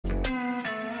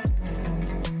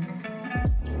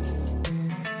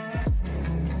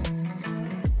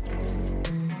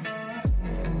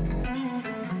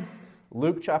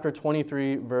Luke chapter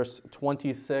 23, verse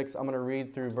 26. I'm going to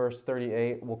read through verse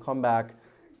 38. We'll come back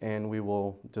and we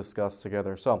will discuss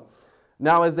together. So,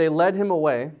 now as they led him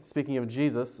away, speaking of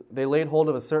Jesus, they laid hold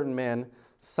of a certain man,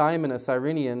 Simon, a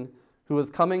Cyrenian, who was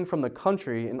coming from the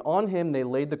country, and on him they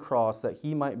laid the cross that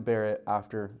he might bear it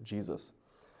after Jesus.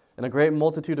 And a great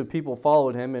multitude of people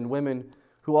followed him, and women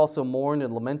who also mourned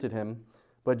and lamented him.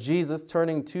 But Jesus,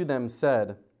 turning to them,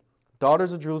 said,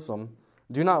 Daughters of Jerusalem,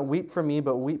 do not weep for me,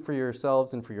 but weep for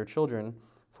yourselves and for your children.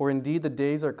 For indeed the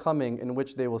days are coming in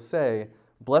which they will say,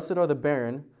 Blessed are the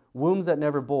barren, wombs that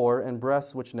never bore, and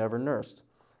breasts which never nursed.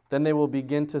 Then they will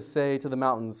begin to say to the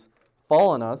mountains,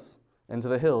 Fall on us, and to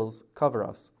the hills, cover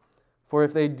us. For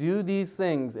if they do these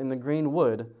things in the green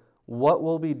wood, what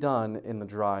will be done in the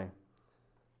dry?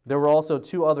 There were also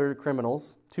two others,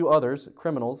 criminals,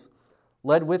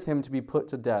 led with him to be put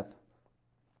to death.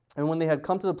 And when they had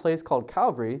come to the place called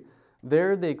Calvary,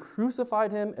 there they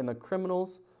crucified him and the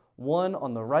criminals, one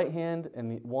on the right hand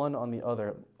and the one on the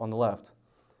other, on the left.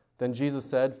 Then Jesus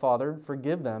said, Father,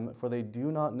 forgive them, for they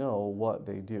do not know what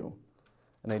they do.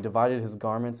 And they divided his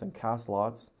garments and cast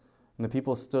lots. And the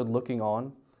people stood looking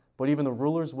on. But even the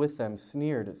rulers with them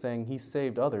sneered, saying, He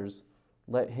saved others.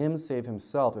 Let him save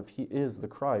himself, if he is the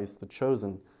Christ, the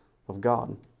chosen of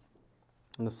God.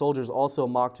 And the soldiers also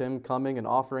mocked him, coming and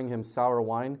offering him sour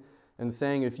wine, and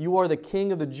saying, If you are the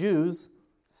king of the Jews,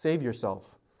 save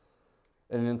yourself.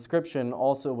 And an inscription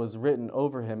also was written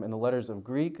over him in the letters of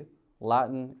Greek,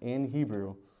 Latin, and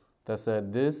Hebrew that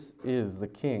said, This is the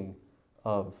King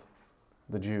of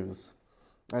the Jews.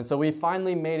 And so we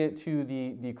finally made it to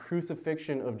the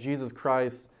crucifixion of Jesus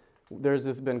Christ. There's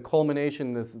this been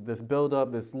culmination, this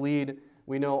build-up, this lead.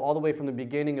 We know all the way from the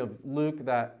beginning of Luke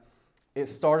that it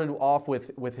started off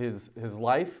with his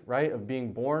life, right, of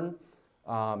being born.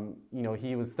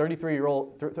 He was 33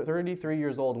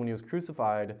 years old when he was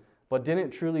crucified, but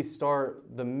didn't truly start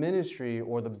the ministry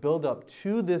or the build-up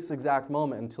to this exact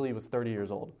moment until he was 30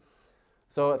 years old.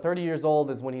 So at 30 years old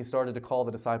is when he started to call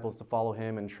the disciples to follow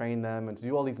him and train them and to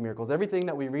do all these miracles. Everything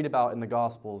that we read about in the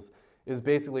Gospels is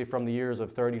basically from the years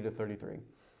of 30 to 33.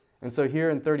 And so here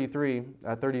at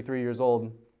 33 years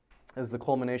old, is the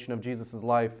culmination of Jesus'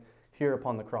 life here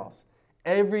upon the cross.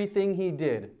 Everything he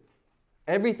did,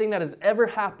 everything that has ever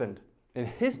happened in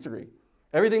history,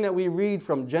 everything that we read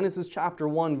from Genesis chapter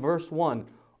 1, verse 1,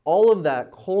 all of that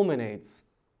culminates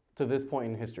to this point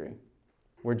in history,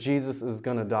 where Jesus is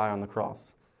going to die on the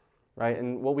cross, right?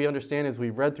 And what we understand as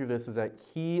we've read through this is that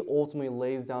he ultimately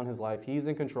lays down his life. He's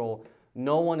in control.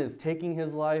 No one is taking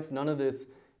his life. None of this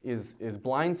is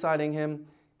blindsiding him.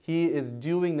 He is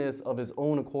doing this of his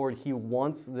own accord. He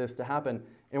wants this to happen.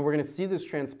 And we're going to see this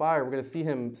transpire. We're going to see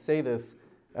him say this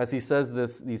as he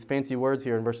says these fancy words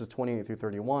here in verses 28 through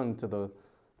 31 to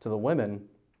the women.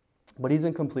 But he's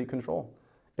in complete control.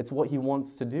 It's what he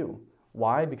wants to do.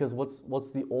 Why? Because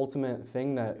what's the ultimate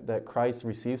thing that Christ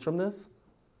receives from this?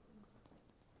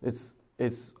 It's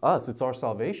us. It's our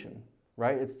salvation,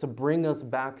 right? It's to bring us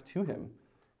back to him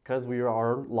because we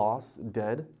are lost,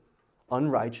 dead,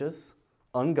 unrighteous,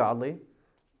 ungodly.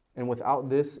 And without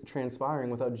this transpiring,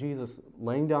 without Jesus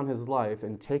laying down his life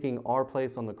and taking our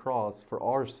place on the cross for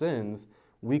our sins,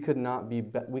 we could not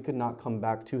come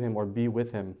back to him or be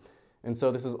with him. And so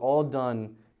this is all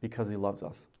done because he loves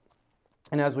us.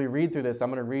 And as we read through this, I'm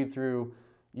going to read through,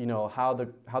 how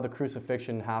the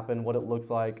crucifixion happened, what it looks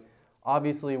like.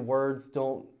 Obviously, words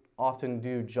don't often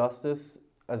do justice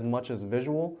as much as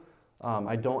visual.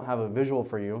 I don't have a visual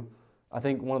for you. I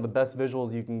think one of the best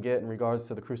visuals you can get in regards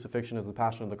to the crucifixion is The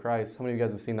Passion of the Christ. How many of you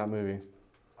guys have seen that movie?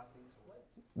 I think so.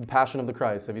 The Passion of the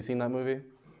Christ. Have you seen that movie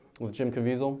with Jim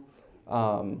Caviezel?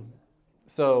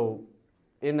 So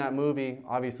in that movie,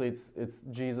 obviously it's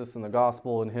Jesus and the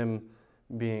gospel and him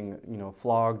being,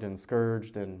 flogged and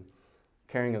scourged and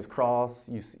carrying his cross.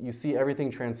 You see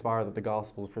everything transpire that the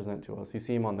Gospels present to us. You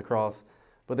see him on the cross.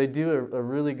 But they do a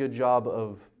really good job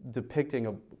of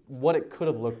depicting what it could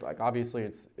have looked like. Obviously,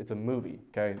 it's a movie,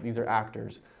 okay? These are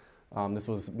actors. This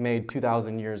was made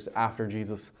 2,000 years after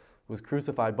Jesus was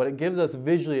crucified. But it gives us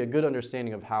visually a good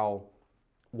understanding of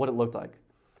what it looked like.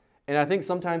 And I think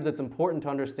sometimes it's important to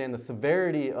understand the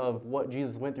severity of what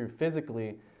Jesus went through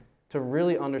physically to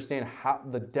really understand how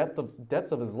the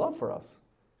depths of his love for us,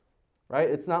 right?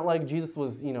 It's not like Jesus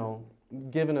was,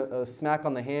 given a smack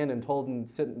on the hand and told him to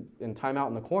sit in time out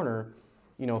in the corner,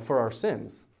 for our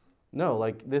sins. No,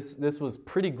 like this was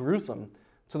pretty gruesome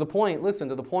to the point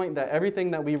that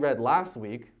everything that we read last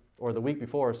week, or the week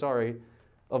before,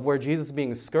 of where Jesus is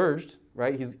being scourged,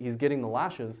 right? He's getting the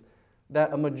lashes,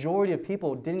 that a majority of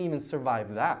people didn't even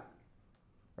survive that.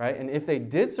 Right? And if they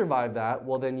did survive that,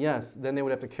 well then yes, then they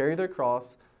would have to carry their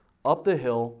cross up the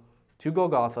hill to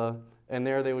Golgotha, and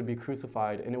there they would be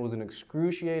crucified. And it was an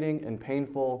excruciating and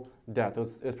painful death.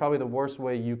 It's probably the worst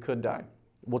way you could die.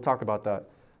 We'll talk about that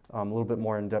a little bit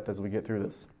more in depth as we get through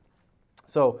this.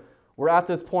 So we're at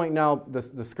this point now.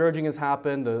 The scourging has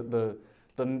happened.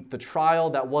 The trial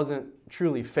that wasn't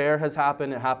truly fair has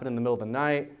happened. It happened in the middle of the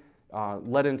night,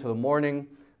 led into the morning.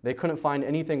 They couldn't find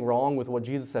anything wrong with what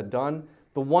Jesus had done.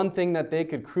 The one thing that they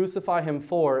could crucify him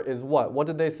for is what? What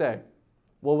did they say?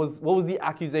 What was the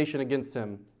accusation against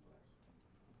him?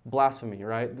 Blasphemy,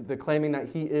 right? The claiming that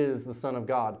he is the Son of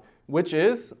God, which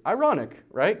is ironic,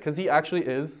 right? Because he actually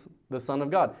is the Son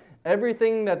of God.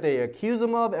 Everything that they accuse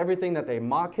him of, everything that they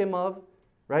mock him of,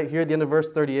 right? Here at the end of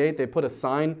verse 38, they put a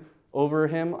sign over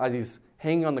him as he's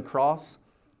hanging on the cross,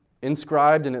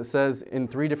 inscribed, and it says in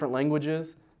 3 different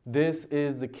languages, "This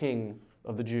is the King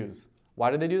of the Jews." Why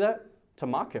did they do that? To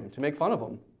mock him, to make fun of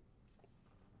him.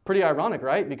 Pretty ironic,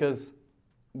 right? Because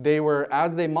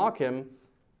as they mock him,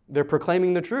 they're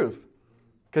proclaiming the truth,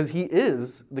 because he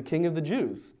is the King of the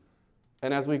Jews.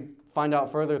 And as we find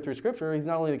out further through Scripture, he's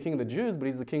not only the King of the Jews, but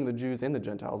he's the King of the Jews and the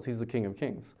Gentiles. He's the King of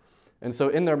Kings. And so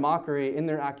in their mockery, in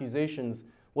their accusations,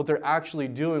 what they're actually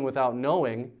doing without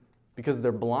knowing, because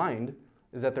they're blind,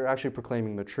 is that they're actually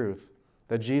proclaiming the truth.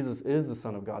 That Jesus is the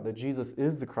Son of God, that Jesus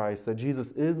is the Christ, that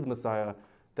Jesus is the Messiah,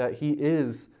 that he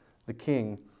is the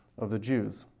King of the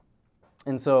Jews.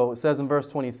 And so it says in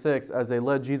verse 26, as they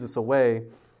led Jesus away,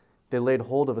 they laid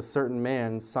hold of a certain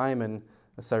man, Simon,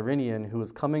 a Cyrenian, who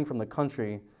was coming from the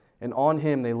country, and on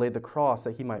him they laid the cross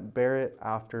that he might bear it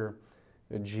after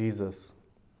Jesus.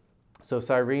 So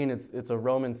Cyrene, it's a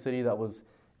Roman city that was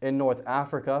in North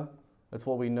Africa. That's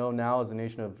what we know now as the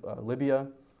nation of Libya.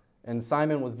 And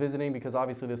Simon was visiting because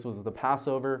obviously this was the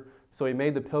Passover, so he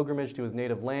made the pilgrimage to his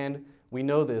native land. We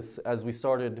know this as we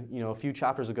started, a few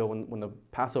chapters ago when the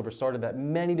Passover started, that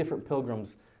many different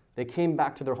pilgrims, they came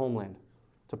back to their homeland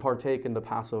to partake in the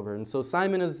Passover. And so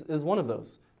Simon is one of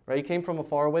those, right? He came from a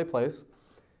faraway place.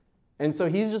 And so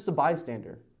he's just a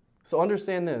bystander. So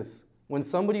understand this. When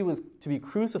somebody was to be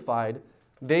crucified,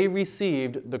 they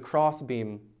received the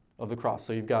crossbeam of the cross.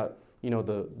 So you've got,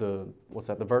 the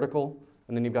vertical,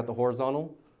 and then you've got the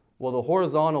horizontal. Well, the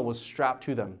horizontal was strapped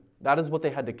to them. That is what they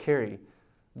had to carry.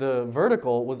 The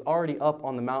vertical was already up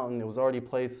on the mountain. It was already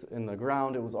placed in the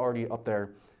ground. It was already up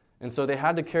there. And so they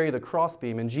had to carry the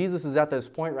crossbeam. And Jesus is at this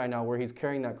point right now where he's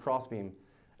carrying that crossbeam.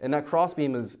 And that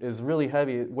crossbeam is really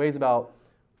heavy. It weighs about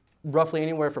roughly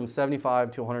anywhere from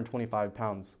 75 to 125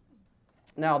 pounds.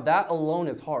 Now, that alone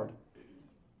is hard,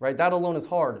 right? That alone is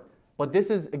hard. But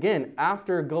this is, again,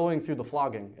 after going through the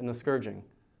flogging and the scourging,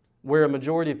 where a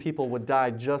majority of people would die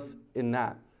just in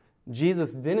that.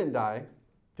 Jesus didn't die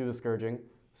through the scourging,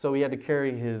 so he had to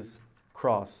carry his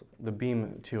cross, the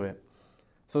beam to it.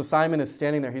 So Simon is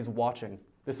standing there, he's watching.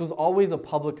 This was always a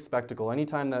public spectacle.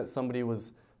 Anytime that somebody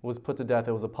was put to death,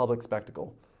 it was a public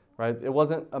spectacle, right? It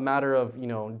wasn't a matter of,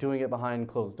 doing it behind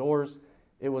closed doors.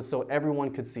 It was so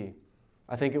everyone could see.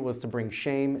 I think it was to bring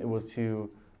shame. It was to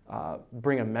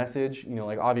bring a message,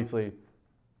 obviously,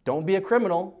 don't be a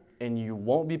criminal and you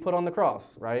won't be put on the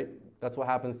cross, right? That's what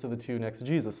happens to the two next to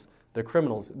Jesus. They're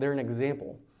criminals. They're an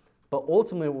example. But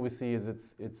ultimately what we see is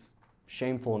it's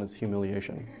shameful and it's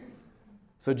humiliation.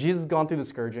 So Jesus has gone through the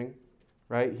scourging,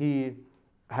 right? He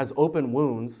has open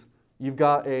wounds. You've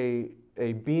got a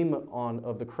beam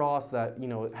of the cross that,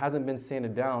 it hasn't been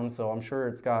sanded down, so I'm sure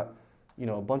it's got,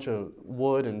 a bunch of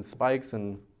wood and spikes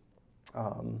and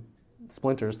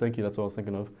splinters. Thank you, that's what I was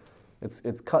thinking of.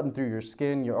 It's cutting through your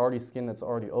skin, skin that's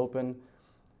already open.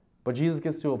 But Jesus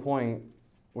gets to a point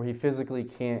where he physically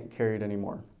can't carry it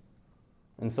anymore.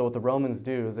 And so what the Romans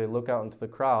do is they look out into the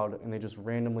crowd and they just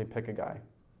randomly pick a guy.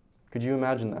 Could you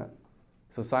imagine that?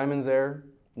 So Simon's there,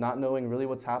 not knowing really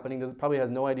what's happening, probably has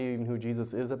no idea even who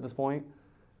Jesus is at this point.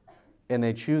 And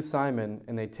they choose Simon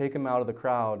and they take him out of the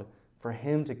crowd for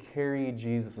him to carry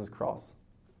Jesus' cross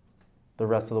the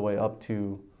rest of the way up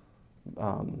to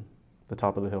the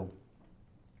top of the hill.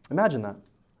 Imagine that.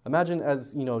 Imagine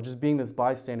as, just being this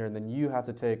bystander and then you have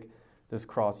to take this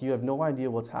cross. You have no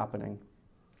idea what's happening.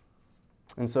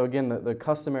 And so again, the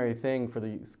customary thing for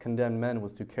these condemned men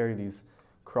was to carry these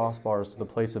crossbars to the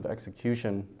place of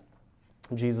execution.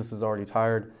 Jesus is already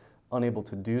tired, unable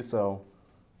to do so,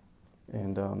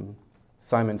 and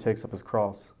Simon takes up his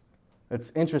cross.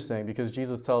 It's interesting because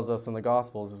Jesus tells us in the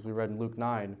Gospels, as we read in Luke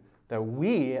 9, that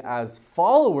we, as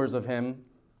followers of him,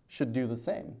 should do the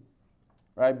same,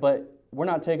 right? But we're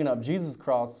not taking up Jesus'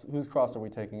 cross. Whose cross are we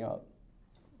taking up?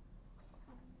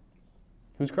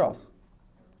 Whose cross?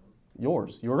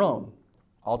 Yours, your own.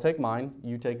 I'll take mine,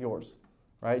 you take yours,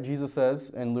 right? Jesus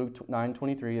says in Luke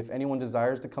 9:23, if anyone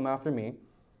desires to come after me,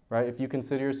 right? If you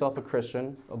consider yourself a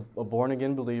Christian, a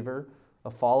born-again believer,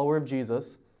 a follower of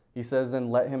Jesus, he says, then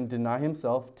let him deny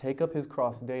himself, take up his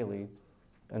cross daily,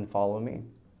 and follow me.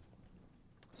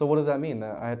 So what does that mean?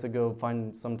 That I have to go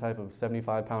find some type of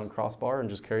 75-pound crossbar and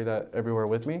just carry that everywhere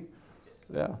with me?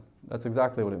 Yeah, that's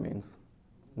exactly what it means.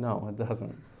 No, it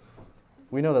doesn't.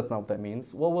 We know that's not what that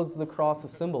means. What was the cross a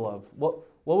symbol of? What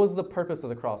was the purpose of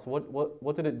the cross?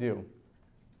 What did it do?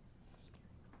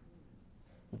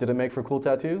 Did it make for cool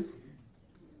tattoos?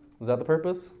 Was that the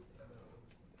purpose?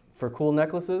 For cool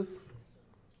necklaces?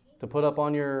 To put up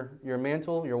on your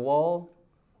mantle, your wall?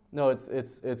 No,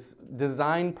 its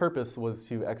design purpose was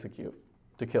to execute,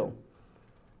 to kill,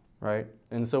 right?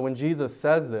 And so when Jesus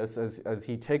says this, as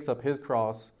he takes up his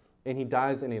cross and he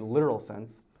dies in a literal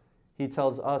sense, he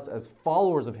tells us as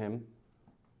followers of him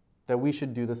that we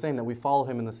should do the same, that we follow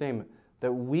him in the same,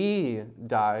 that we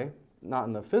die, not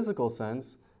in the physical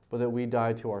sense, but that we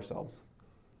die to ourselves,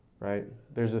 right?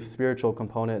 There's a spiritual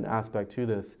component and aspect to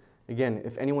this. Again,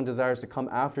 if anyone desires to come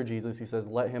after Jesus, he says,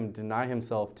 let him deny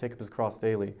himself, take up his cross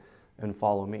daily, and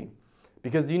follow me.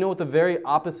 Because do you know what the very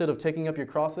opposite of taking up your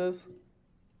cross is?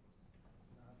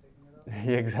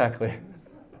 Yeah, exactly.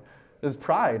 Is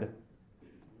pride.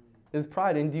 Is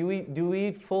pride. And do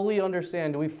we fully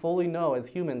understand, do we fully know as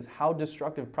humans how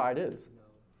destructive pride is?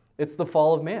 It's the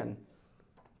fall of man.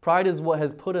 Pride is what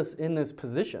has put us in this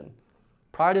position.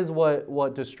 Pride is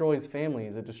what destroys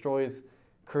families. It destroys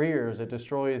careers. It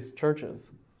destroys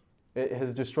churches. It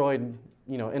has destroyed,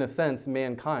 in a sense,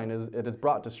 mankind. It has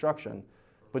brought destruction.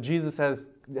 But Jesus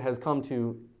has come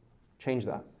to change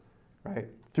that, right?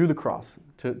 Through the cross,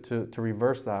 to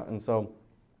reverse that. And so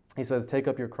he says, take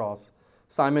up your cross.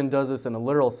 Simon does this in a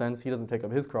literal sense. He doesn't take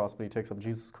up his cross, but he takes up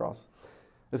Jesus' cross.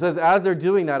 It says, as they're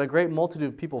doing that, a great multitude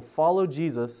of people followed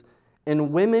Jesus,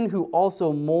 and women who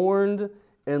also mourned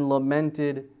and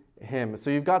lamented him. So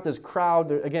you've got this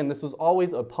crowd. Again, this was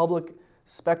always a public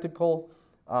spectacle.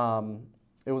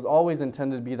 It was always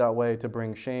intended to be that way, to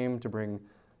bring shame, to bring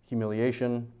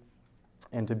humiliation,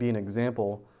 and to be an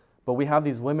example. But we have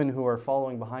these women who are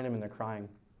following behind him and they're crying.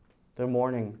 They're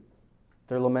mourning.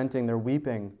 They're lamenting. They're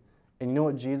weeping. And you know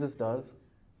what Jesus does?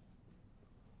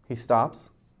 He stops.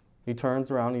 He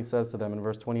turns around. He says to them in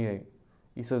verse 28,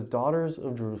 he says, daughters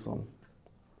of Jerusalem,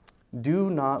 do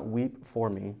not weep for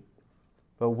me,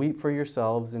 but weep for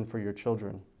yourselves and for your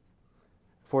children.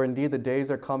 For indeed the days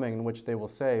are coming in which they will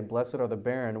say, blessed are the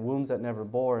barren, wombs that never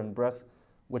bore, and breasts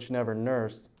which never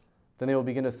nursed. Then they will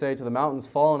begin to say to the mountains,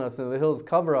 fall on us, and the hills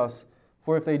cover us.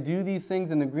 For if they do these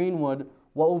things in the greenwood,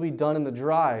 what will be done in the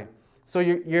dry? So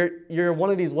you're one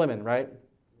of these women, right?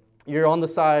 You're on the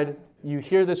side. You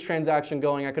hear this transaction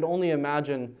going. I could only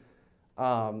imagine,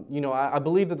 I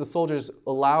believe that the soldiers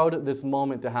allowed this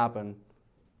moment to happen,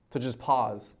 to just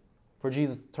pause, for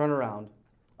Jesus to turn around.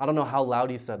 I don't know how loud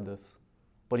he said this,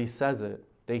 but he says it.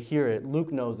 They hear it.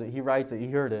 Luke knows it. He writes it.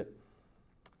 He heard it.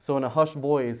 So in a hushed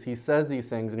voice, he says these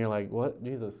things, and you're like, what?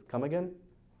 Jesus, come again?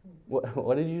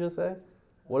 What did you just say?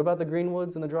 What about the green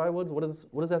woods and the dry woods? What does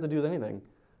that have to do with anything?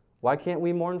 Why can't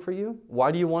we mourn for you?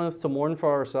 Why do you want us to mourn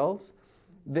for ourselves?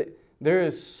 There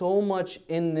is so much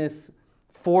in this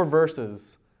 4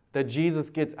 verses that Jesus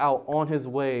gets out on his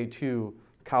way to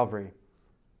Calvary.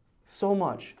 So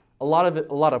much. A lot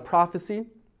of prophecy,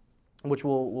 which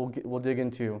we'll dig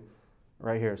into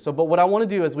right here. But what I want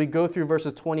to do as we go through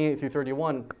verses 28 through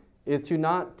 31 is to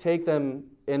not take them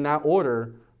in that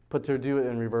order, but to do it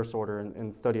in reverse order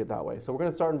and study it that way. So we're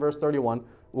going to start in verse 31.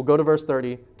 We'll go to verse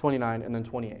 30, 29, and then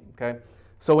 28. Okay?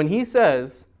 So when he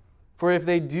says, for if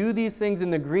they do these things in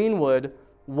the greenwood,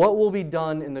 what will be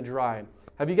done in the dry?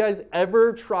 Have you guys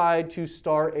ever tried to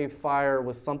start a fire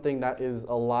with something that is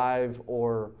alive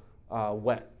or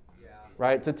wet? Yeah.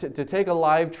 Right? To take a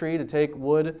live tree, to take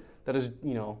wood that is,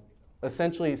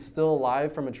 essentially still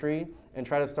alive from a tree and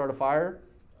try to start a fire?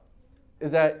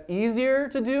 Is that easier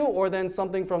to do, or than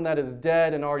something from that is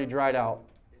dead and already dried out?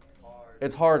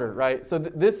 It's harder, right? So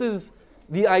this is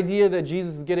the idea that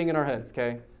Jesus is getting in our heads,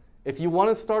 okay? If you want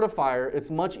to start a fire, it's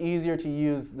much easier to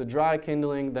use the dry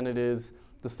kindling than it is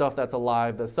the stuff that's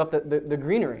alive, the stuff the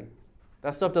greenery.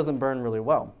 That stuff doesn't burn really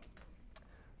well.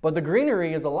 But the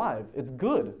greenery is alive. It's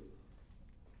good.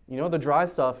 The dry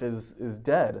stuff is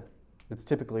dead. It's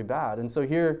typically bad. And so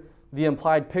here, the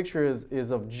implied picture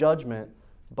is of judgment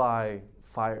by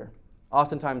fire.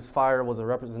 Oftentimes, fire was a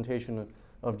representation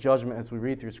of judgment as we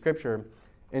read through Scripture.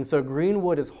 And so green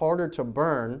wood is harder to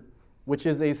burn, which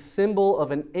is a symbol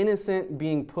of an innocent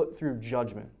being put through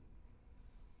judgment.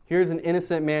 Here's an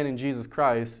innocent man in Jesus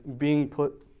Christ being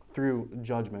put through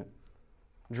judgment.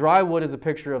 Dry wood is a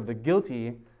picture of the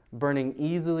guilty burning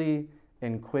easily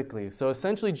and quickly. So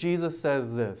essentially Jesus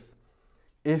says this: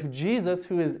 if Jesus,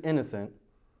 who is innocent,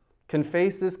 can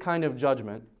face this kind of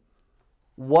judgment,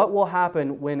 what will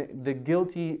happen when the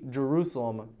guilty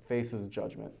Jerusalem faces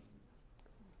judgment?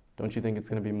 Don't you think it's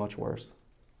going to be much worse?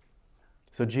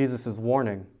 So Jesus is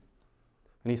warning.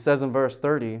 And he says in verse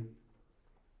 30,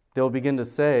 they'll begin to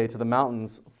say to the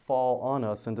mountains, fall on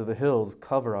us, and to the hills,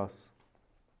 cover us.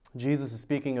 Jesus is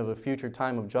speaking of a future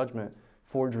time of judgment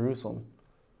for Jerusalem.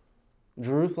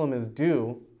 Jerusalem is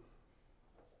due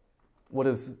what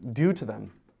is due to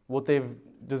them, what they've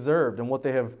deserved and what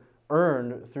they have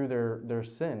earned through their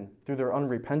sin, through their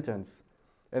unrepentance.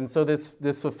 And so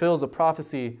this fulfills a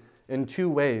prophecy in two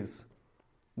ways.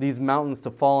 These mountains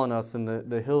to fall on us and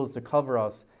the hills to cover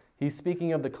us. He's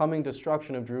speaking of the coming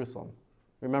destruction of Jerusalem.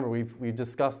 Remember, we've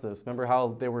discussed this. Remember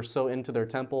how they were so into their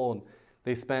temple and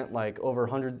they spent like over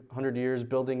 100 years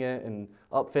building it and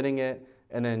upfitting it,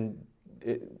 and then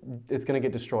it's going to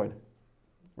get destroyed,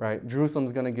 right?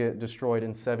 Jerusalem's going to get destroyed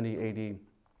in 70 AD,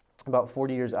 about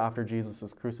 40 years after Jesus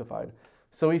is crucified.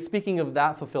 So he's speaking of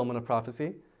that fulfillment of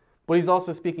prophecy, but he's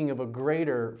also speaking of a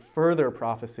greater, further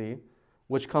prophecy,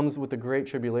 which comes with the Great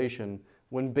Tribulation,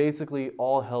 when basically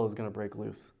all hell is going to break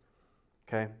loose.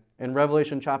 Okay? In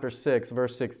Revelation chapter 6,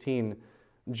 verse 16,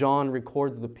 John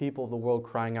records the people of the world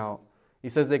crying out. He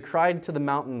says, they cried to the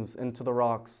mountains and to the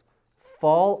rocks,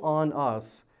 fall on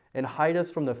us and hide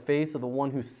us from the face of the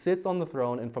one who sits on the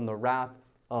throne and from the wrath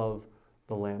of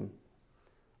the Lamb.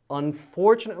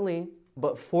 Unfortunately,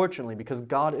 but fortunately, because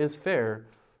God is fair,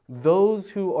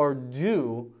 those who are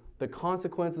due the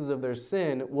consequences of their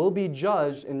sin will be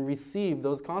judged and receive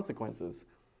those consequences.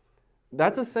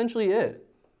 That's essentially it.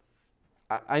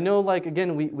 I know, like,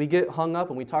 again, we get hung up,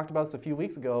 and we talked about this a few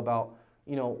weeks ago about,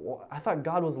 I thought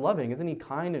God was loving. Isn't he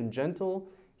kind and gentle?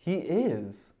 He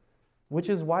is, which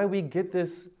is why we get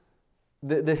this,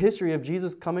 the history of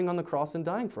Jesus coming on the cross and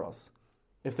dying for us.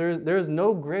 If there is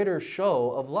no greater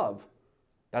show of love,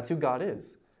 that's who God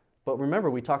is. But remember,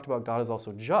 we talked about God is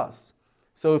also just.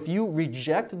 So if you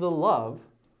reject the love,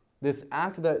 this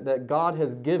act that God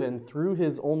has given through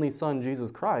his only Son,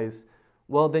 Jesus Christ,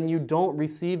 well, then you don't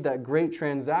receive that great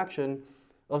transaction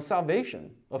of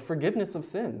salvation, of forgiveness of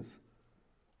sins.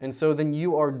 And so then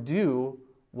you are due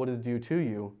what is due to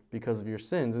you because of your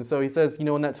sins. And so he says,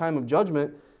 in that time of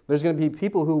judgment, there's going to be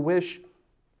people who wish,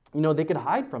 they could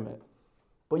hide from it.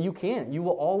 But you can't. You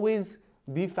will always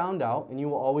be found out, and you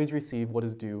will always receive what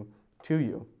is due to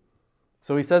you.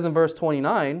 So he says in verse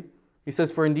 29, he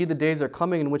says, for indeed the days are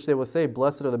coming in which they will say,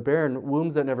 blessed are the barren,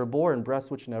 wombs that never bore, and breasts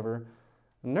which never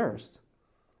nursed.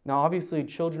 Now, obviously,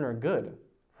 children are good,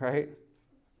 right?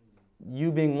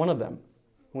 You being one of them.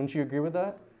 Wouldn't you agree with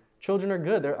that? Children are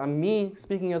good. Me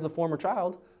speaking as a former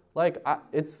child,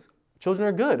 children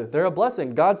are good. They're a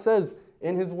blessing. God says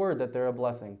in his word that they're a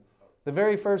blessing. One of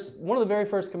the very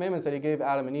first commandments that he gave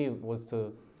Adam and Eve was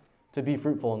to be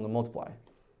fruitful and to multiply.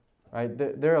 Right?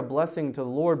 They're a blessing to the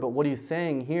Lord, but what he's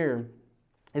saying here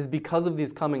is because of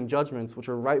these coming judgments, which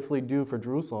are rightfully due for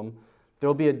Jerusalem, there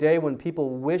will be a day when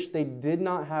people wish they did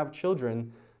not have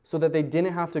children so that they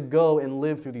didn't have to go and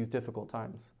live through these difficult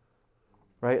times.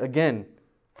 Right? Again,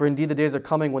 for indeed the days are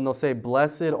coming when they'll say,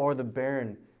 blessed are the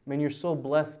barren. Man, you're so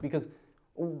blessed because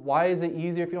why is it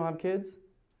easier if you don't have kids?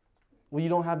 Well, you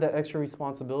don't have that extra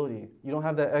responsibility. You don't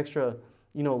have that extra,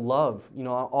 love,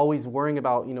 always worrying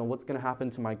about, what's going to happen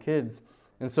to my kids.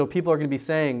 And so people are going to be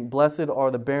saying, blessed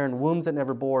are the barren, wombs that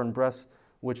never bore, and breasts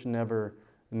which never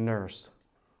nursed.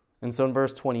 And so in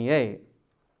verse 28,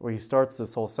 where he starts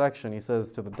this whole section, he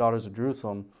says to the daughters of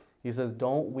Jerusalem, he says,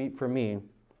 don't weep for me,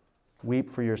 weep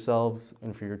for yourselves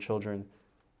and for your children.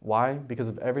 Why? Because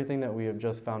of everything that we have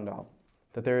just found out,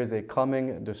 that there is a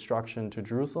coming destruction to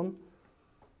Jerusalem,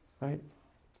 right?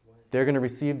 They're going to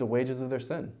receive the wages of their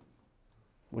sin,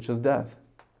 which is death.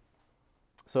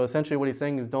 So essentially what he's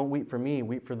saying is, don't weep for me,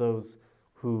 weep for those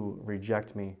who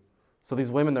reject me. So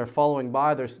these women, they're following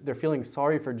by, they're feeling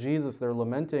sorry for Jesus, they're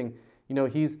lamenting,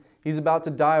 he's about to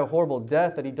die a horrible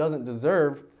death that he doesn't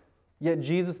deserve, yet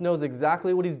Jesus knows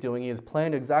exactly what he's doing, he has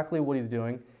planned exactly what he's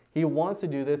doing, he wants to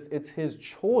do this, it's his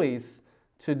choice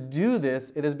to do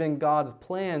this, it has been God's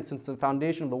plan since the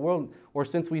foundation of the world, or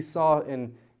since we saw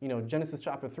in Genesis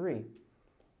chapter 3.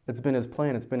 It's been his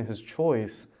plan, it's been his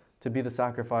choice to be the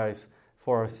sacrifice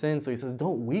for our sins. So he says,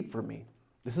 don't weep for me.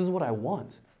 This is what I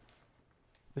want.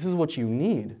 This is what you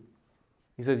need.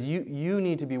 He says, you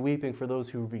need to be weeping for those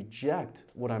who reject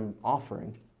what I'm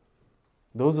offering.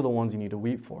 Those are the ones you need to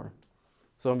weep for.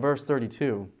 So in verse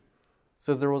 32, it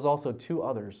says, there was also two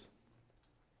others,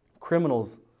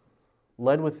 criminals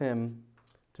led with him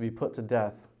to be put to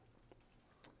death.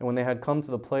 And when they had come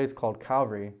to the place called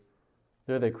Calvary,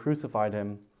 There they crucified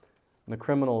him, and the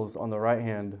criminals on the right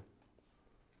hand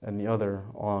and the other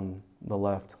on the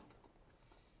left.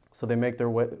 So they make their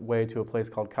way to a place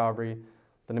called Calvary.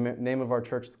 The name of our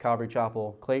church is Calvary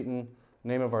Chapel, Clayton. The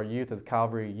name of our youth is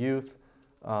Calvary Youth.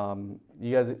 You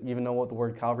guys even know what the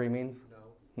word Calvary means?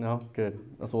 No? No? Good.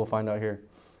 That's what we'll find out here.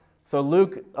 So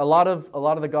Luke, a lot of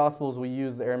the Gospels, we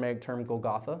use the Aramaic term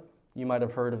Golgotha. You might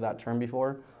have heard of that term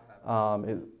before. I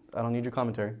don't need your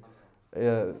commentary.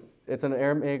 It's an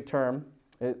Aramaic term.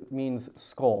 It means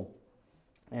skull.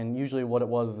 And usually what it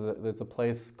was is it's a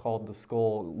place called the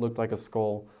skull. It looked like a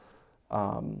skull.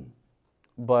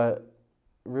 But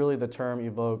really the term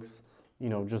evokes,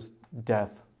 just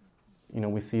death.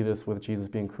 We see this with Jesus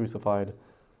being crucified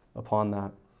upon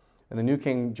that. And the New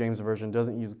King James Version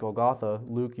doesn't use Golgotha.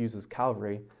 Luke uses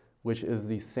Calvary, which is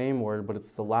the same word, but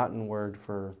it's the Latin word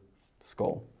for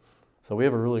skull. So we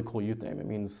have a really cool youth name. It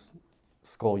means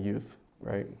Skull Youth,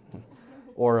 right?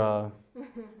 Or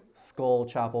Skull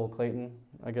Chapel Clayton,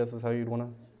 I guess is how you'd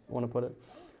want to put it.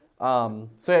 So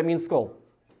yeah, it means skull.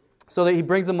 So he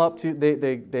brings them up to,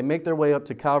 they make their way up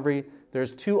to Calvary.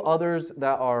 There's two others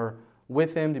that are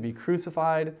with him to be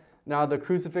crucified. Now the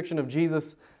crucifixion of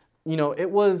Jesus, it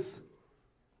was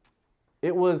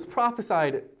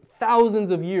prophesied thousands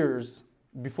of years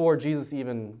before Jesus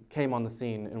even came on the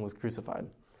scene and was crucified.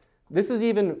 This is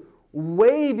even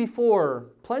way before,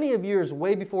 plenty of years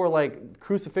way before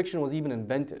crucifixion was even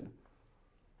invented,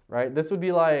 right? This would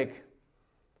be like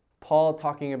Paul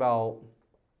talking about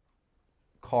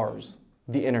cars,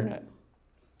 the internet,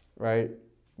 right?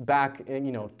 Back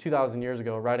in, 2,000 years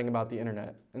ago, writing about the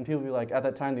internet. And people would be like, at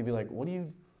that time, they'd be like,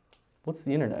 what's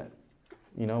the internet?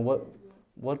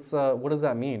 What does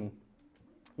that mean?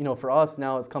 For us,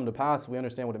 now it's come to pass, we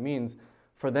understand what it means.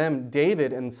 For them,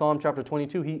 David in Psalm chapter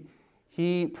 22,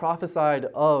 he prophesied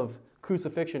of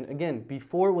crucifixion, again,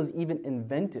 before it was even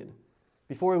invented,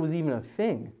 before it was even a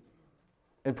thing.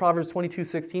 In Proverbs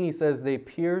 22:16, he says, "They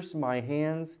pierced my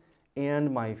hands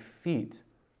and my feet."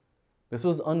 This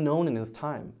was unknown in his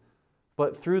time.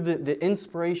 But through the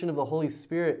inspiration of the Holy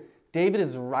Spirit, David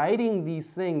is writing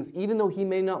these things, even though he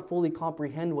may not fully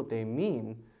comprehend what they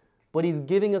mean, but he's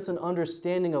giving us an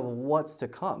understanding of what's to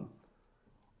come.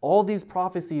 All these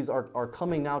prophecies are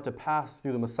coming now to pass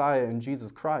through the Messiah in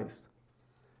Jesus Christ.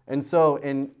 And so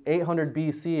in 800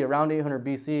 BC, around 800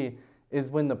 BC,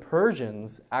 is when the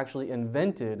Persians actually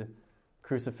invented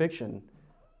crucifixion.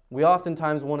 We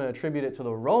oftentimes want to attribute it to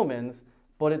the Romans,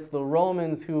 but it's the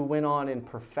Romans who went on and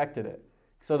perfected it.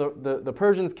 So the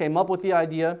Persians came up with the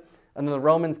idea, and then the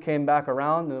Romans came back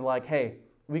around, and they're like, hey,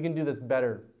 we can do this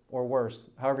better or worse,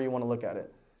 however you want to look at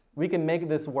it. We can make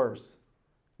this worse.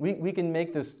 We can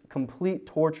make this complete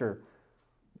torture,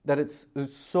 that it's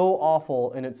so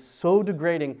awful and it's so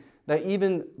degrading that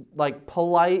even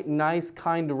polite, nice,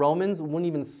 kind Romans wouldn't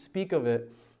even speak of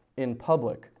it in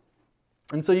public.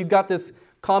 And so you've got this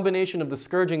combination of the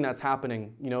scourging that's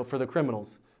happening, for the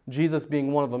criminals. Jesus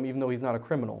being one of them, even though he's not a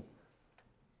criminal.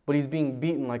 But he's being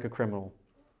beaten like a criminal.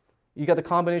 You got the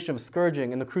combination of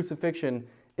scourging and the crucifixion.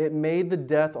 It made the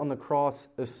death on the cross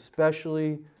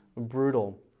especially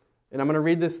brutal. And I'm going to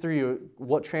read this through you,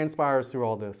 what transpires through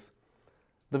all this.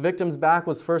 The victim's back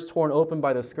was first torn open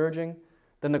by the scourging.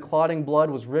 Then the clotting blood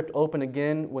was ripped open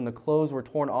again when the clothes were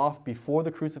torn off before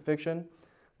the crucifixion.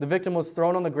 The victim was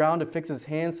thrown on the ground to fix his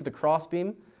hands to the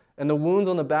crossbeam, and the wounds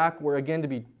on the back were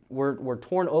again were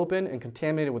torn open and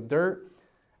contaminated with dirt.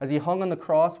 As he hung on the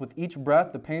cross, with each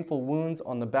breath, the painful wounds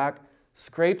on the back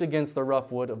scraped against the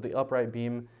rough wood of the upright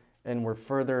beam and were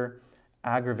further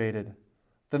aggravated.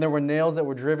 Then there were nails that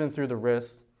were driven through the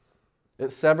wrist.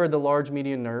 It severed the large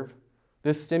median nerve.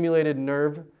 This stimulated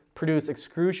nerve produced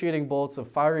excruciating bolts of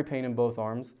fiery pain in both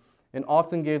arms and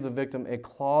often gave the victim a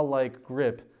claw-like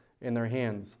grip in their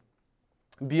hands.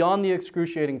 Beyond the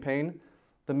excruciating pain,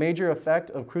 the major effect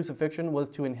of crucifixion was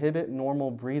to inhibit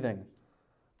normal breathing.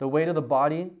 The weight of the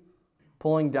body,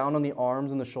 pulling down on the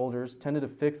arms and the shoulders, tended to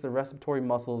fix the respiratory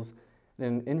muscles in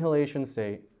an inhalation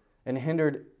state and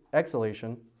hindered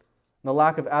exhalation. The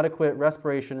lack of adequate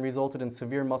respiration resulted in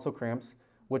severe muscle cramps,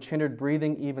 which hindered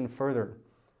breathing even further.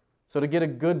 So to get a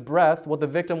good breath, what the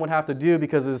victim would have to do,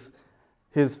 because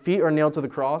his feet are nailed to the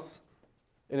cross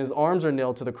and his arms are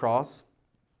nailed to the cross,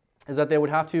 is that they would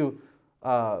have to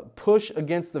push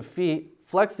against the feet,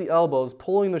 flex the elbows,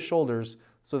 pulling the shoulders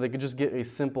so they could just get a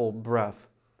simple breath.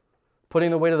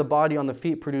 Putting the weight of the body on the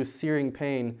feet produced searing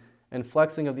pain, and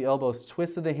flexing of the elbows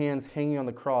twisted the hands hanging on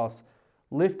the cross.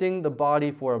 Lifting the body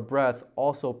for a breath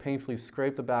also painfully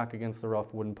scraped the back against the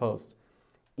rough wooden post.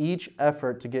 Each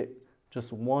effort to get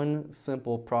just one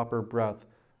simple proper breath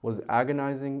was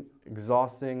agonizing,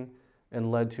 exhausting,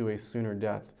 and led to a sooner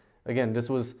death. Again,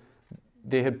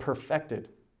 they had perfected,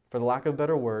 for the lack of a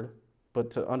better word, but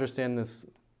to understand this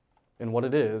and what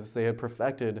it is, they had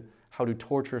perfected how to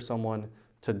torture someone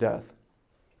to death,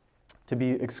 to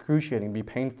be excruciating, be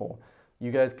painful.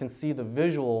 You guys can see the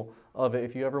visual of it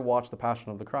if you ever watch The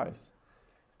Passion of the Christ.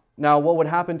 Now, what would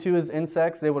happen to his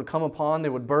insects? They would come upon, they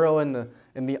would burrow in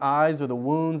the eyes or the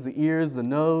wounds, the ears, the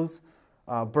nose.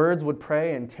 Birds would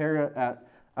prey and tear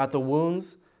at the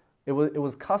wounds. It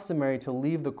was customary to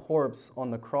leave the corpse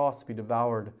on the cross to be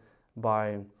devoured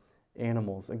by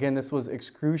animals. Again, this was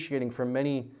excruciating for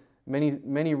many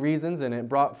reasons, and it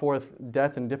brought forth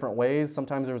death in different ways.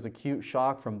 Sometimes there was acute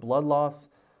shock from blood loss,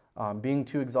 being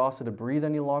too exhausted to breathe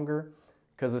any longer,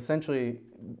 because essentially,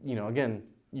 again,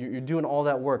 you're doing all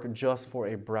that work just for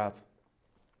a breath.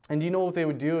 And do you know what they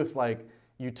would do if,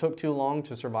 you took too long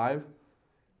to survive?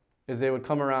 Is they would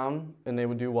come around and they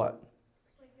would do what?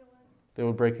 They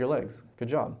would break your legs. Good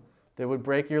job. They would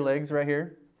break your legs right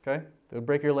here, okay? They would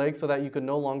break your legs so that you could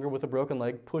no longer, with a broken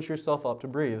leg, push yourself up to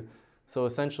breathe. So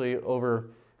essentially, over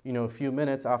a few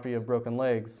minutes after you have broken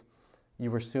legs,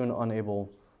 you were soon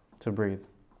unable to breathe.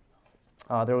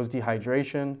 There was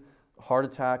dehydration, heart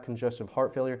attack, congestive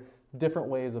heart failure, different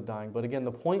ways of dying. But again,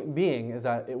 the point being is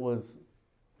that it was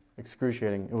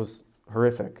excruciating. It was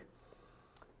horrific.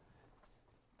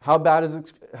 How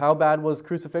bad was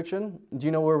crucifixion? Do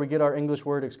you know where we get our English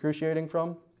word excruciating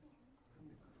from?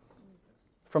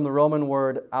 From the Roman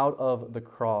word out of the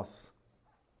cross.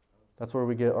 That's where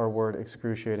we get our word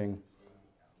excruciating.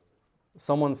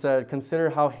 Someone said,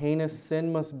 "Consider how heinous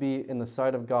sin must be in the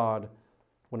sight of God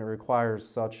when it requires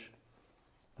such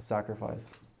a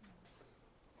sacrifice."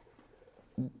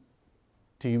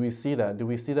 Do we see that? Do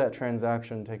we see that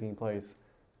transaction taking place?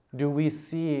 Do we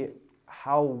see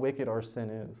how wicked our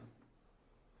sin is?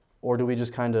 Or do we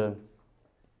just kind of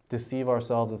deceive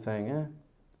ourselves and saying,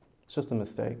 it's just a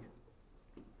mistake.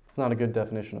 It's not a good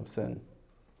definition of sin.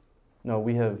 No,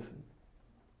 we have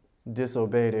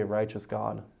disobeyed a righteous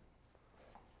God.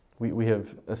 We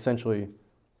have essentially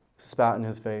spat in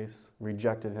his face,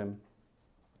 rejected him,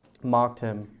 mocked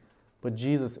him. But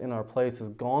Jesus in our place has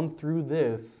gone through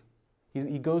this.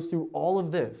 He goes through all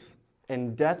of this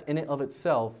and death in it of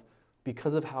itself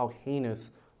because of how heinous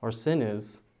our sin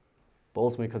is, but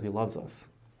ultimately because he loves us.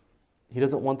 He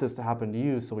doesn't want this to happen to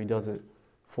you, so he does it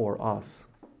for us.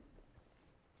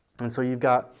 And so you've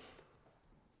got,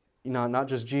 not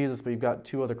just Jesus, but you've got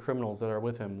two other criminals that are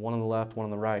with him, one on the left, one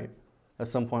on the right. At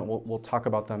some point, we'll talk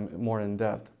about them more in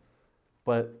depth.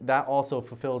 But that also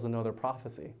fulfills another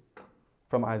prophecy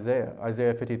from Isaiah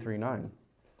 53:9.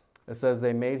 It says,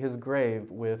 "They made his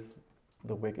grave with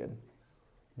the wicked."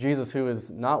 Jesus, who is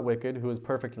not wicked, who is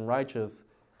perfect and righteous,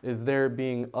 is there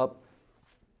being up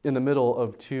in the middle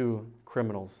of two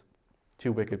criminals,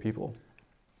 two wicked people.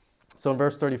 So in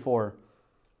verse 34,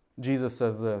 Jesus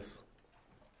says this,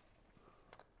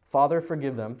 "Father,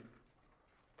 forgive them,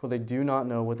 for they do not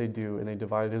know what they do," and they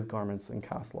divided his garments and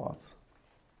cast lots.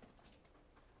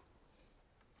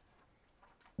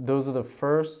 Those are the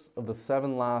first of the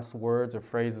 7 last words or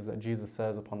phrases that Jesus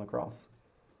says upon the cross.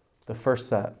 The first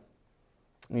set.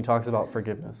 And he talks about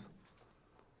forgiveness.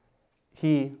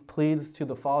 He pleads to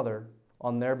the Father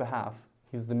on their behalf.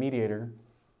 He's the mediator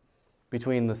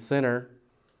between the sinner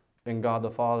and God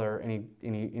the Father, and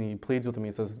he pleads with them.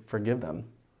 He says, "Forgive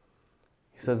them."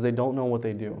 He says they don't know what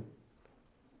they do.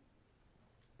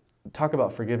 Talk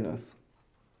about forgiveness,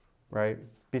 right?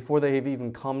 Before they have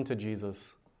even come to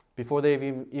Jesus, before they've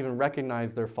even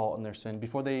recognized their fault and their sin,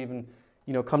 before they even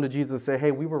come to Jesus and say,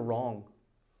 "Hey, we were wrong.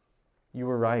 You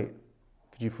were right.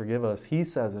 Could you forgive us?" He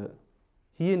says it.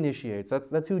 He initiates.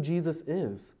 That's who Jesus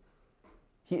is.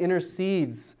 He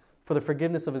intercedes for the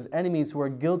forgiveness of his enemies who are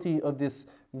guilty of this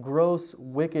gross,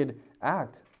 wicked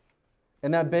act.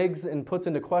 And that begs and puts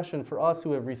into question for us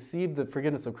who have received the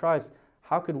forgiveness of Christ,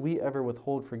 how could we ever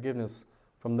withhold forgiveness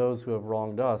from those who have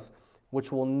wronged us,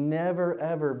 which will never,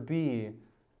 ever be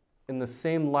in the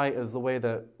same light as the way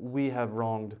that we have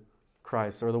wronged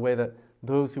Christ, or the way that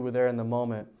those who were there in the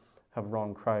moment have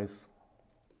wronged Christ.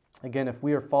 Again, if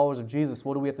we are followers of Jesus,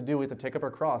 what do we have to do? We have to take up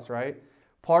our cross, right?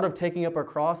 Part of taking up our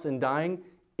cross and dying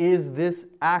is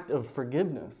this act of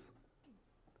forgiveness.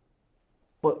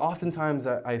 But oftentimes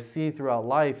I see throughout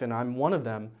life, and I'm one of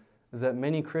them, is that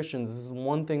many Christians, this is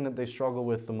one thing that they struggle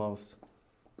with the most,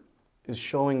 is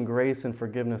showing grace and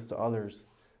forgiveness to others.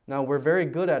 Now, we're very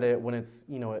good at it when it's,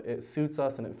 it suits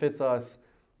us and it fits us,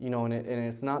 and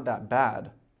it's not that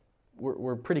bad.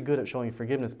 We're pretty good at showing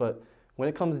forgiveness, but when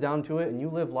it comes down to it and you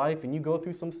live life and you go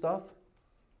through some stuff,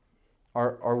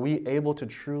 are we able to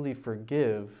truly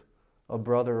forgive a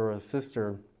brother or a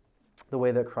sister the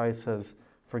way that Christ has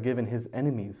forgiven his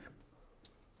enemies.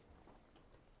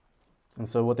 And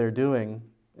so what they're doing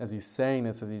as he's saying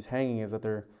this, as he's hanging, is that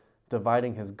they're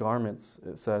dividing his garments,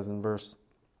 it says in verse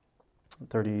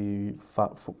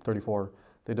 34.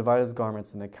 They divide his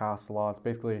garments and they cast lots.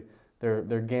 Basically,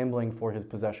 they're gambling for his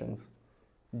possessions.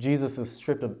 Jesus is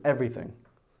stripped of everything.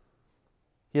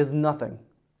 He has nothing.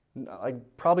 Like,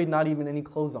 probably not even any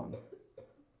clothes on.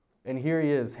 And here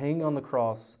he is, hanging on the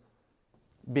cross,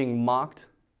 being mocked,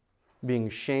 being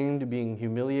shamed, being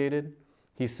humiliated.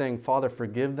 He's saying, Father,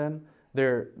 forgive them.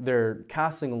 They're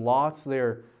casting lots.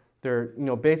 They're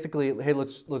basically, hey,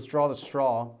 let's draw the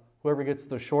straw. Whoever gets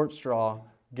the short straw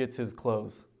gets his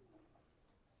clothes.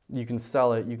 You can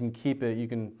sell it, you can keep it, you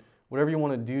can, whatever you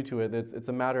want to do to it. It's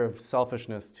a matter of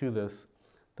selfishness to this,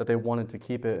 that they wanted to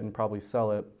keep it and probably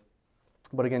sell it.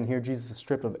 But again, here Jesus is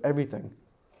stripped of everything.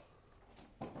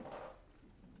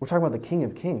 We're talking about the King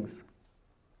of Kings.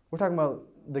 We're talking about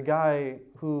the guy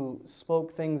who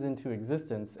spoke things into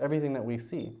existence, everything that we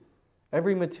see.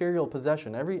 Every material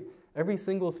possession, every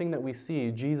single thing that we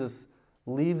see, Jesus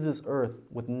leaves this earth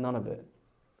with none of it.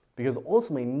 Because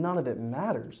ultimately, none of it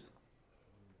matters.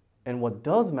 And what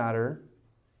does matter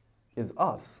is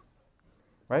us.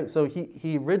 Right? So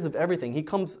he rids of everything. He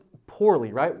comes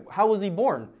poorly, right? How was he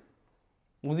born?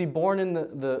 Was he born in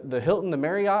the Hilton, the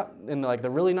Marriott, in the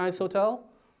really nice hotel?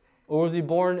 Or was he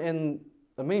born in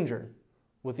a manger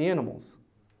with the animals?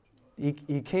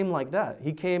 He came like that.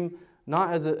 He came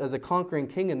not as a conquering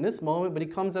king in this moment, but he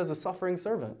comes as a suffering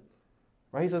servant.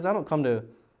 Right? He says, I don't come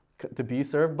to be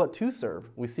served, but to serve.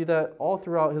 We see that all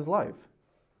throughout his life.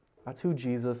 That's who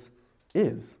Jesus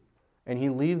is. And he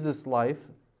leaves this life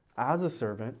as a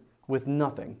servant with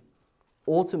nothing,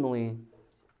 ultimately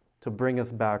to bring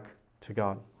us back to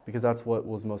God, because that's what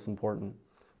was most important.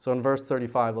 So in verse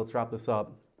 35, let's wrap this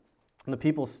up. And the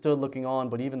people stood looking on,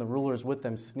 but even the rulers with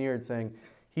them sneered, saying,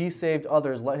 He saved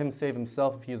others, let him save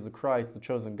himself if he is the Christ, the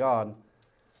chosen God.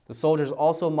 The soldiers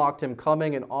also mocked him,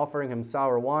 coming and offering him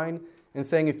sour wine, and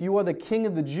saying, If you are the king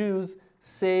of the Jews,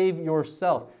 save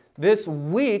yourself. This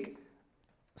week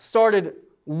started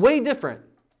way different.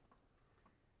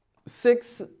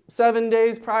 6-7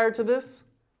 days prior to this,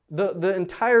 the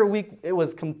entire week,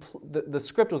 the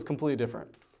script was completely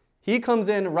different. He comes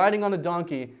in riding on a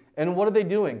donkey, and what are they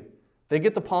doing? They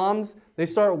get the palms, they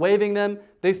start waving them,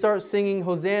 they start singing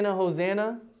Hosanna,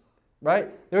 Hosanna,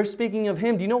 right? They're speaking of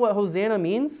him. Do you know what Hosanna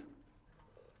means?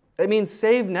 It means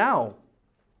save now.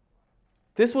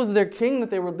 This was their king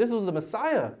this was the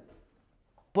Messiah.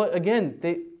 But again,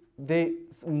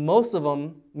 most of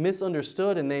them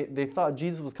misunderstood, and they thought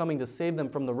Jesus was coming to save them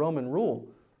from the Roman rule.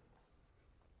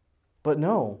 But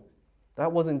no,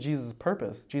 that wasn't Jesus'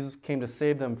 purpose. Jesus came to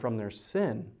save them from their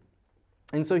sin.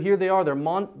 And so here they are, they're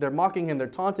mocking him, they're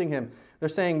taunting him. They're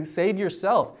saying, save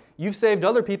yourself. You've saved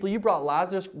other people. You brought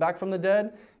Lazarus back from the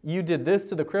dead. You did this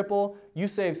to the cripple. You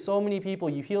saved so many people.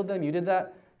 You healed them. You did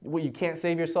that. What, you can't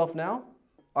save yourself now?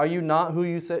 Are you not who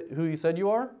you said you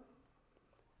are?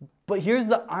 But here's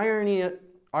the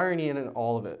irony in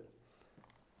all of it.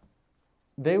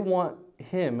 They want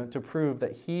him to prove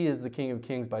that he is the King of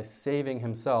Kings by saving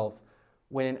himself,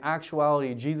 when in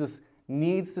actuality, Jesus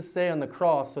needs to stay on the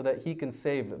cross so that he can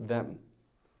save them.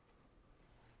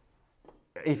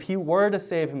 If he were to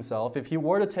save himself, if he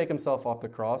were to take himself off the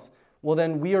cross, well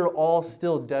then we are all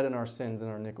still dead in our sins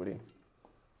and our iniquity.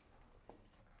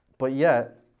 But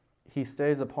yet, he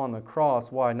stays upon the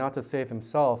cross. Why? Not to save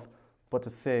himself, but to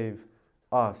save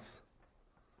us.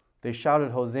 They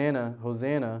shouted, Hosanna,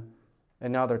 Hosanna,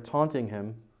 and now they're taunting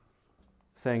him,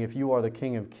 saying, if you are the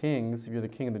King of Kings, if you're the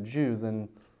King of the Jews, then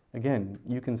again,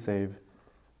 you can save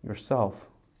yourself.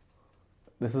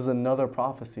 This is another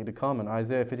prophecy to come in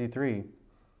Isaiah 53,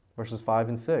 verses 5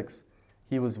 and 6.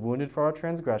 He was wounded for our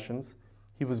transgressions.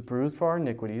 He was bruised for our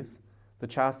iniquities. The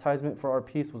chastisement for our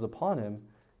peace was upon him.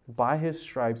 By his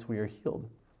stripes we are healed.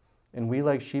 And we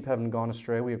like sheep having gone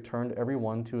astray, we have turned every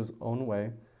one to his own way,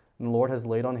 and the Lord has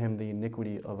laid on him the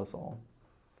iniquity of us all.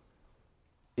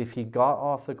 If he got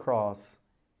off the cross,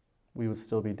 we would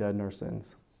still be dead in our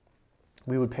sins.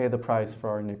 We would pay the price for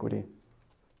our iniquity.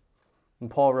 And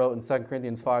Paul wrote in 2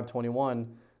 Corinthians 5:21,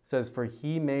 says, For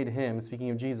he made him, speaking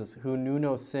of Jesus, who knew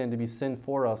no sin, to be sin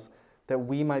for us, that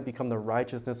we might become the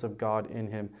righteousness of God in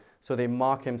him. So they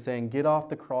mock him, saying, Get off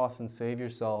the cross and save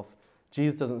yourself.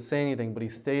 Jesus doesn't say anything, but he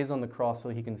stays on the cross so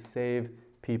he can save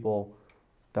people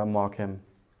that mock him.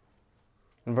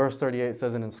 In verse 38 it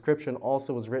says, An inscription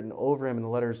also was written over him in the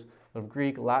letters of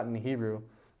Greek, Latin, and Hebrew,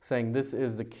 saying, This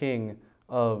is the King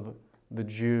of the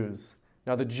Jews.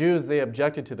 Now the Jews, they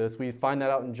objected to this. We find that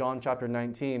out in John chapter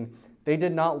 19. They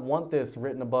did not want this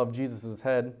written above Jesus'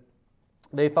 head.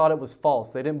 they thought it was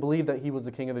false. They didn't believe that he was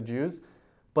the king of the Jews,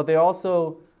 but they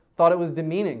also thought it was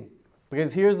demeaning.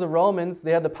 Because here's the Romans,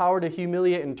 they had the power to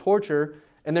humiliate and torture,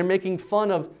 and they're making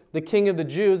fun of the king of the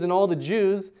Jews, and all the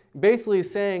Jews basically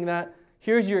saying that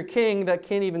here's your king that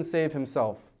can't even save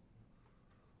himself.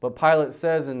 But Pilate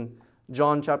says in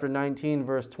John chapter 19,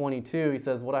 verse 22, he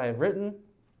says, what I have written,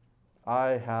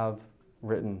 I have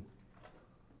written.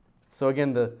 So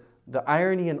again, the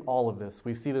irony in all of this,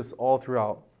 we see this all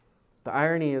throughout. The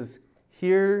irony is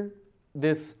here,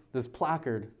 this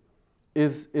placard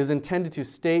is intended to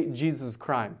state Jesus'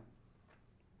 crime.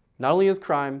 Not only his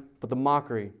crime, but the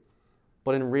mockery.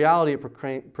 But in reality,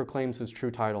 it proclaims his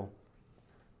true title.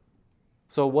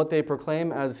 So what they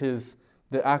proclaim as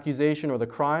the accusation or the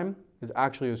crime is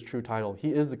actually his true title.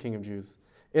 He is the King of Jews.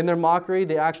 In their mockery,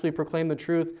 they actually proclaim the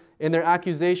truth. In their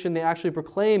accusation, they actually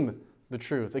proclaim the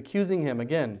truth, accusing him,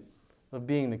 again, of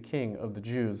being the King of the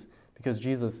Jews, because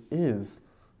Jesus is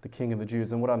the King of the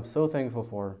Jews. And what I'm so thankful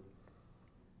for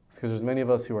is because there's many of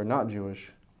us who are not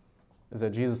Jewish, is that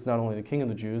Jesus is not only the King of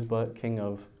the Jews, but King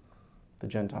of the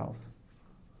Gentiles.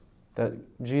 That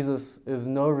Jesus is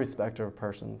no respecter of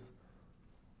persons.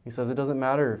 He says it doesn't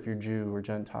matter if you're Jew or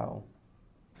Gentile,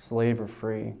 slave or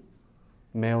free,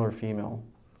 male or female.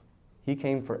 He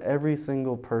came for every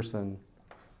single person.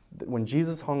 When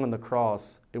Jesus hung on the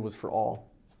cross, it was for all.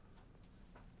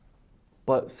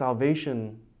 But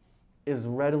salvation is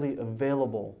readily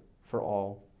available for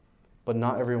all, but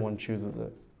not everyone chooses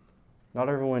it. Not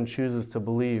everyone chooses to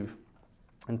believe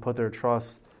and put their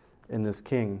trust in this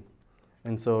King.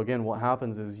 And so again, what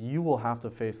happens is you will have to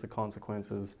face the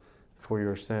consequences for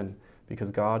your sin, because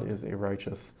God is a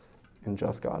righteous and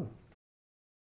just God.